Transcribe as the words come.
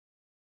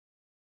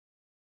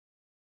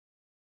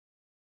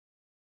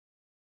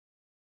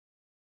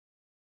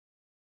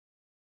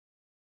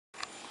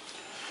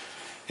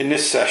In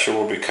this session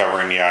we'll be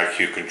covering the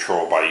IQ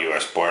control by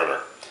US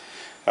Boiler.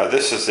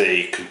 This is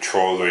a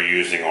control they're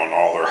using on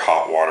all their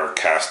hot water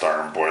cast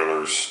iron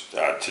boilers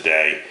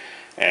today,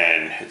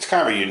 and it's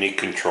kind of a unique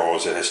control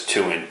as it has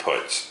two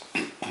inputs.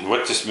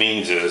 What this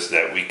means is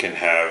that we can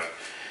have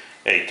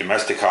a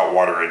domestic hot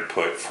water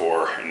input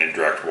for an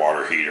indirect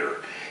water heater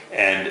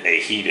and a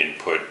heat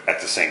input at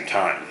the same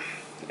time,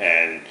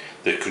 and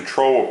the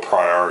control will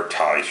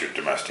prioritize your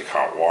domestic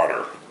hot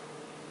water.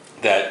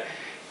 That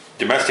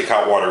domestic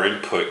hot water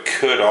input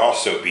could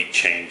also be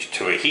changed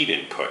to a heat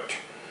input,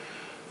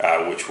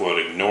 which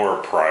would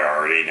ignore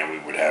priority, and we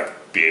would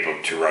be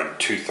able to run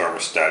two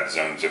thermostat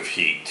zones of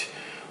heat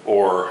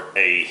or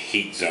a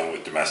heat zone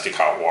with domestic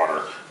hot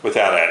water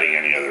without adding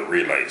any other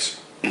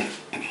relays.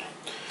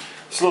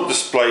 This little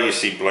display you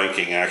see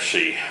blinking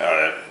actually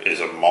is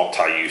a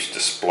multi-use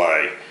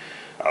display.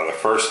 The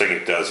first thing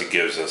it does, it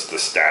gives us the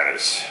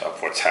status of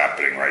what's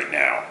happening right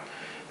now.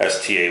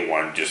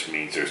 STA1 just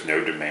means there's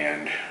no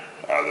demand.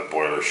 The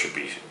boiler should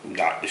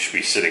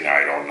be sitting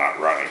idle, not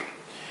running.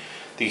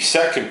 The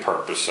second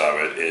purpose of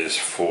it is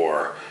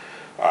for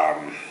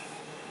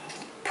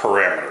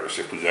parameters.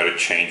 If we go to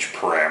change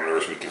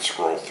parameters, we can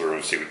scroll through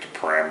and see what the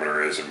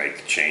parameter is and make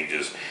the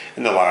changes.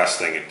 And the last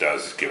thing it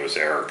does is give us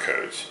error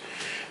codes.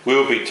 We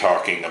will be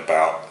talking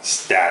about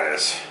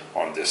status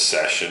on this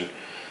session.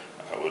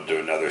 We'll do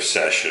another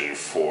session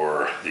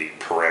for the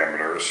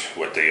parameters,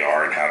 what they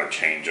are and how to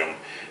change them.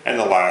 And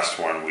the last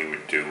one we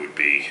would do would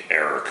be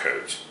error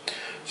codes.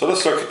 So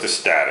let's look at the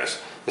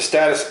status. The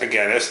status,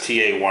 again,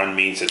 STA1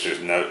 means that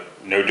there's no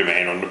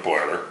demand on the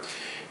boiler.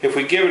 If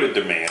we give it a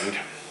demand,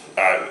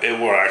 it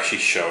will actually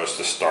show us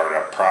the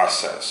startup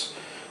process.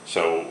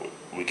 So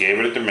we gave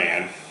it a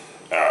demand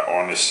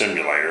on the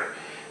simulator,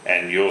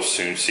 and you'll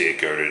soon see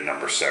it go to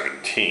number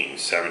 17.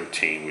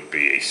 17 would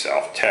be a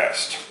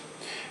self-test.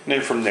 And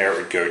then from there it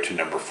would go to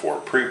number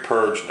 4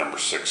 pre-purge, number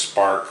 6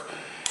 spark,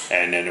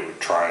 and then it would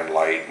try and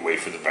light and wait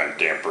for the vent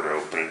damper to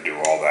open and do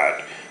all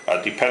that.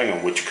 Depending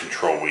on which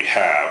control we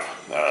have,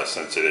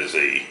 since it is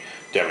a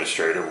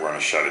demonstrator, we're going to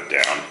shut it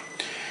down.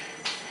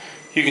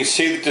 You can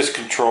see that this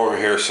control over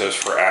here says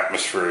for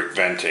atmospheric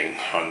venting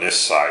on this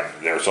side.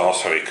 There's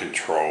also a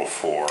control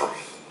for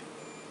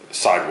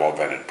sidewall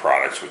vented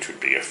products, which would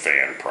be a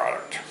fan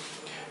product.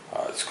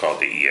 It's called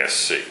the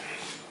ESC.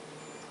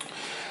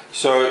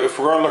 So if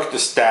we're going to look at the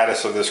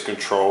status of this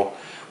control,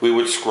 we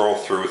would scroll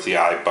through with the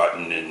I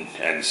button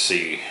and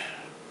see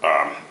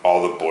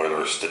all the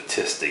boiler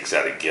statistics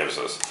that it gives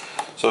us.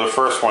 So the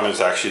first one is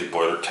actually the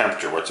boiler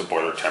temperature. What's the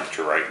boiler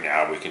temperature right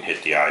now? We can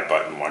hit the I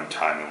button one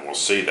time and we'll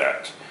see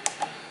that.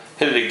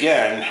 Hit it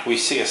again, we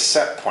see a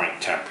set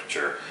point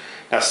temperature.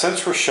 Now,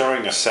 since we're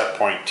showing a set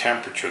point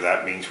temperature,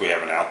 that means we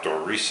have an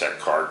outdoor reset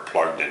card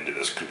plugged into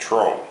this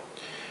control.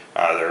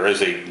 There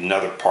is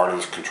another part of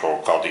this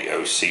control called the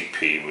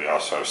OCP. We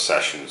also have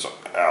sessions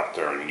out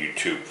there on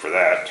YouTube for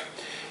that.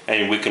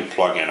 And we can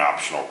plug in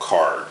optional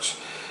cards.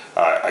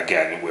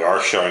 Again, we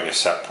are showing a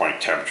set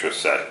point temperature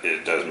set.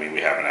 It does mean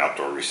we have an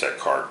outdoor reset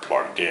card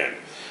plugged in.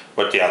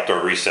 What the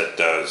outdoor reset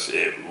does,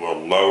 it will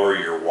lower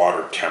your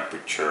water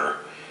temperature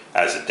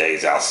as the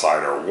days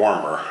outside are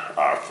warmer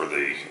for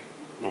the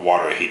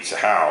water that heats the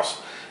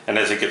house. And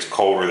as it gets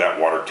colder, that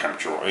water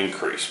temperature will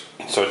increase.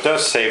 So it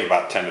does save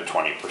about 10 to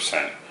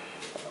 20%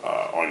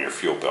 on your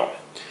fuel bill.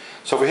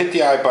 So if we hit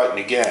the I button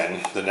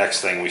again, the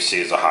next thing we see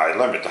is a high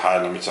limit. The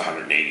high limit is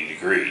 180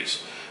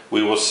 degrees.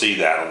 We will see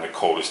that on the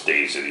coldest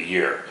days of the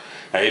year.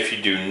 Now, if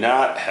you do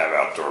not have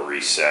outdoor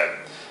reset,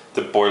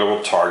 the boiler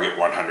will target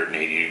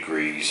 180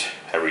 degrees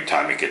every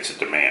time it gets a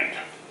demand.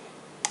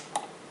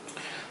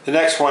 The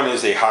next one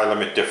is a high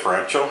limit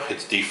differential.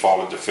 It's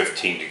defaulted to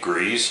 15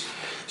 degrees.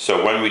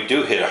 So when we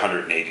do hit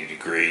 180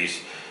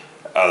 degrees,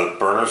 the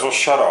burners will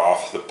shut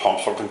off, the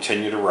pumps will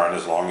continue to run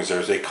as long as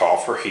there's a call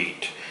for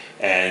heat,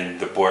 and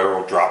the boiler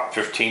will drop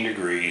 15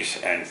 degrees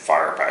and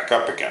fire back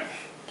up again,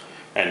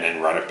 and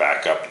then run it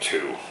back up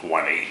to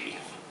 180.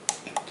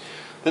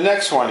 The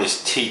next one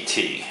is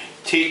TT.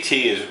 TT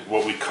is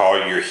what we call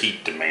your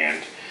heat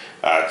demand.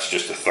 It's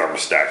just a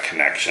thermostat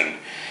connection,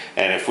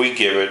 and if we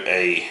give it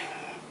a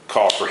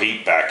call for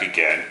heat back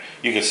again,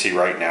 you can see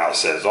right now it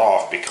says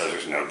off because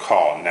there's no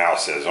call. Now it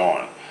says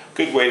on.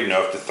 Good way to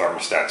know if the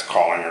thermostat's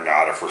calling or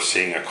not. If we're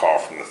seeing a call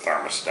from the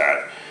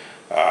thermostat,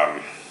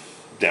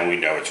 then we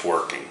know it's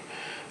working.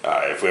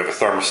 If we have a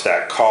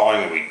thermostat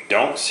calling and we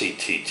don't see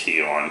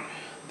TT on,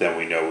 then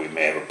we know we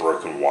may have a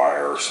broken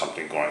wire or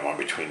something going on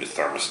between the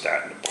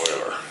thermostat and the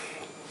boiler.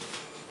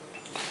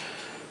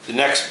 The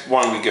next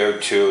one we go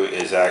to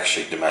is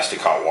actually domestic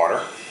hot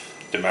water.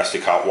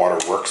 Domestic hot water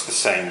works the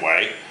same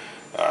way.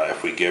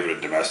 If we give it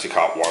a domestic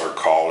hot water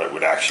call, it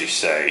would actually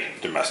say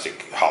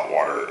domestic hot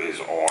water is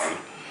on,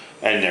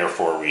 and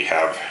therefore we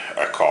have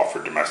a call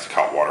for domestic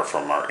hot water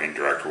from our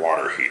indirect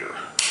water heater.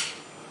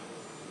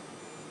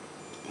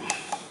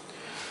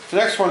 The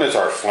next one is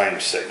our flame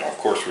signal. Of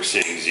course, we're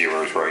seeing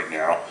zeros right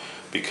now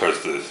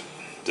because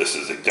this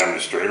is a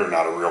demonstrator,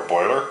 not a real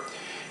boiler.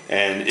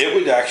 And it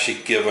would actually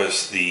give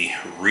us the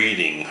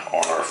reading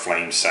on our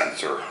flame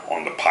sensor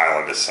on the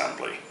pilot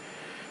assembly.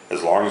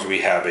 As long as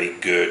we have a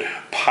good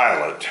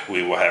pilot,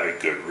 we will have a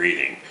good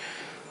reading.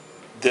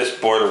 This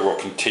boiler will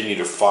continue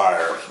to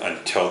fire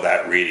until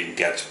that reading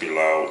gets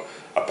below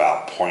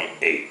about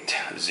 0.8,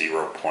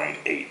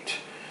 0.8.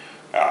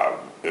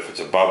 If it's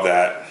above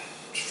that,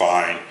 it's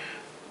fine.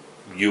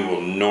 You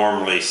will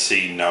normally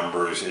see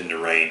numbers in the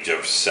range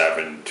of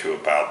 7 to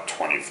about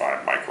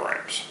 25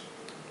 microamps.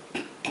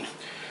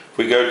 If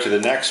we go to the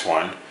next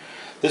one,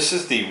 this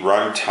is the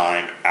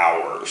runtime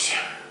hours.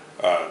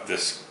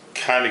 This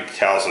kind of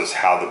tells us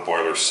how the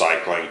boiler's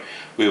cycling.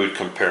 We would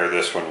compare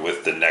this one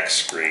with the next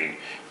screen,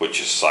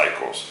 which is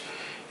cycles.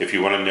 If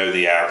you want to know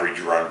the average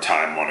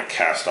runtime on a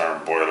cast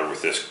iron boiler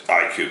with this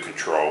IQ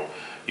control,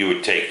 you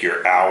would take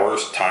your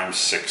hours times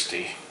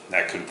 60,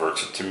 that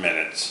converts it to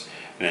minutes,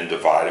 and then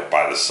divide it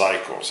by the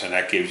cycles, and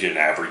that gives you an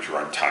average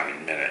runtime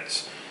in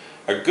minutes.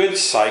 A good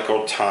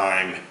cycle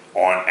time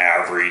on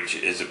average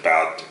is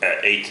about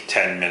 8 to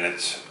 10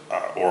 minutes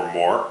or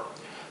more.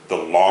 The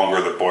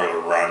longer the boiler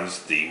runs,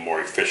 the more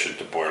efficient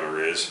the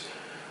boiler is.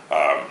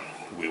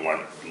 We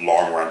want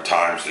long run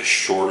times. The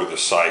shorter the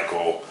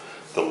cycle,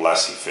 the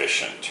less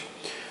efficient.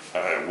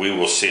 We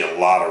will see a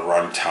lot of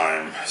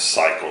runtime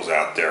cycles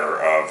out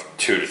there of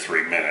 2 to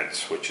 3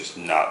 minutes, which is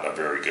not a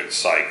very good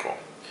cycle.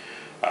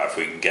 If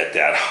we can get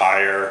that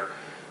higher,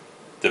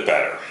 the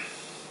better.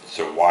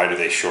 So why do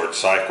they short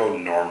cycle?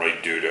 Normally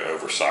due to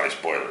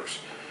oversized boilers.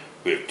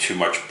 We have too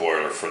much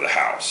boiler for the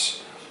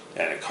house,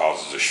 and it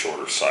causes a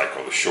shorter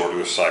cycle. The shorter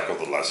the cycle,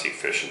 the less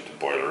efficient the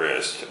boiler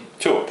is,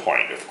 to a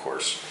point, of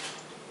course.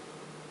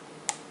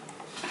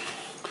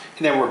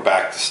 And then we're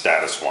back to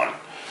status 1.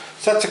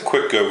 So that's a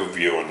quick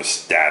overview on the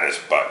status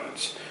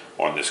buttons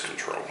on this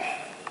control.